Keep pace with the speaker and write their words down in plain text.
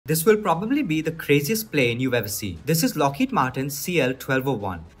This will probably be the craziest plane you've ever seen. This is Lockheed Martin's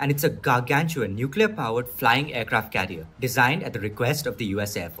CL-1201, and it's a gargantuan nuclear-powered flying aircraft carrier designed at the request of the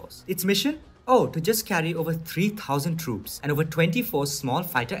US Air Force. Its mission? Oh, to just carry over 3,000 troops and over 24 small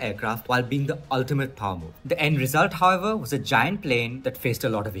fighter aircraft while being the ultimate power move. The end result, however, was a giant plane that faced a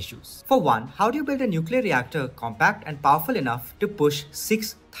lot of issues. For one, how do you build a nuclear reactor compact and powerful enough to push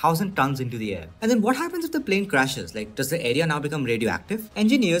 6,000 tons into the air? And then what happens if the plane crashes? Like, does the area now become radioactive?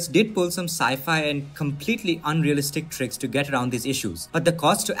 Engineers did pull some sci-fi and completely unrealistic tricks to get around these issues, but the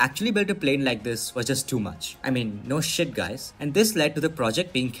cost to actually build a plane like this was just too much. I mean, no shit, guys. And this led to the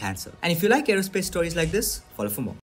project being cancelled. And if you like aerospace stories like this, follow for more.